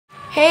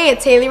Hey,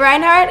 it's Haley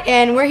Reinhart,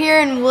 and we're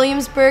here in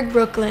Williamsburg,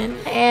 Brooklyn,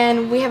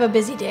 and we have a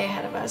busy day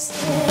ahead of us.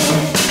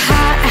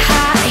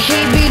 Hot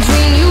heat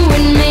between you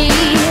and me.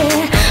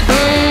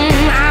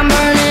 I'm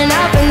burning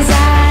up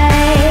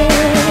inside.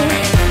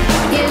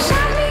 You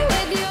shot me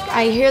with your...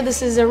 I hear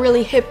this is a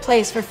really hip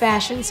place for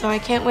fashion, so I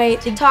can't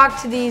wait to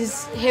talk to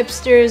these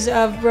hipsters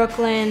of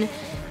Brooklyn.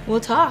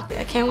 We'll talk.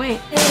 I can't wait.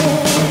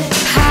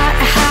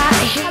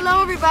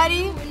 Hello,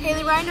 everybody.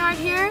 Haley Reinhart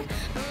here.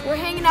 We're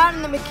hanging out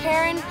in the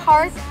McCarran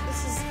Park.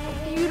 This is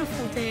a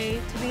beautiful day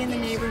to be in the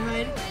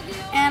neighborhood.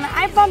 And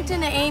I bumped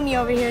into Amy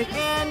over here.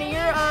 And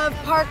you're of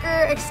Parker,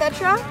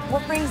 etc.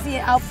 What brings the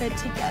outfit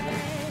together?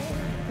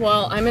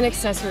 Well, I'm an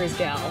accessories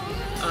gal.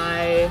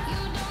 I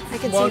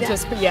can won't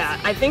see that. yeah,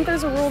 I think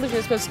there's a rule that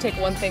you're supposed to take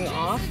one thing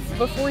off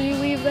before you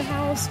leave the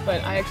house,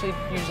 but I actually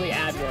usually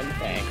add one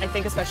thing. I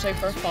think especially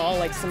for fall,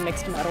 like some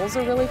mixed metals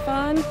are really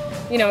fun.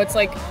 You know, it's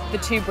like the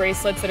two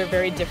bracelets that are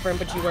very different,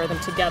 but you wear them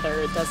together.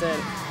 It doesn't,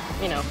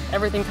 you know,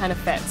 everything kind of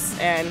fits.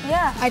 And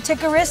yeah, I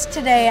took a risk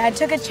today. I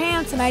took a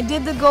chance and I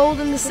did the gold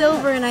and the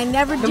silver, and I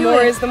never do it. The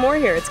more is the more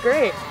here. It's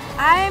great.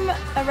 I'm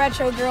a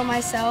retro girl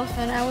myself,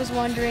 and I was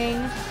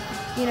wondering,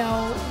 you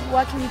know,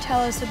 what can you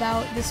tell us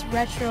about this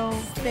retro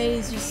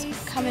phase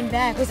just coming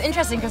back? It was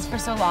interesting because for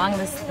so long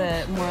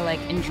the more like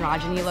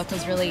androgyny look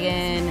was really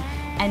in,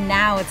 and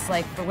now it's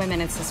like for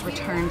women it's this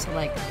return to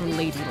like the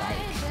ladylike.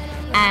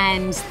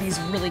 And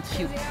these really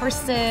cute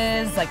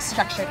purses, like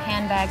structured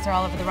handbags are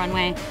all over the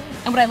runway.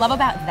 And what I love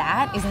about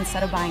that is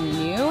instead of buying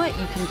new,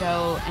 you can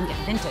go and get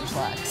vintage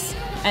looks.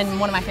 And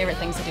one of my favorite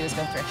things to do is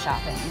go thrift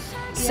shopping.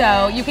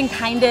 So you can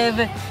kind of,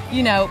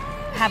 you know,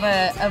 have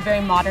a very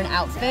modern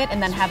outfit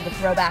and then have the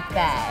throwback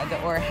bag,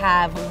 or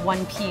have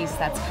one piece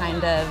that's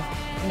kind of,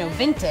 you know,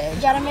 vintage.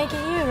 You gotta make it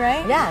you,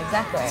 right? Yeah,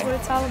 exactly. That's what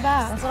it's all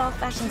about. That's what all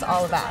fashion's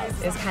all about,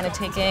 is kind of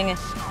taking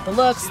the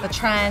looks, the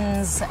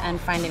trends,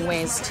 and finding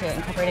ways to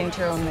incorporate it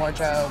into your own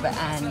wardrobe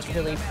and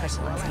really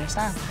personalizing your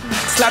style.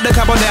 Slapped a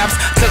couple daps,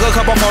 took a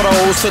couple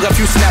photos, took a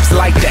few snaps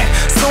like that.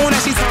 Soon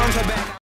as she turned her back.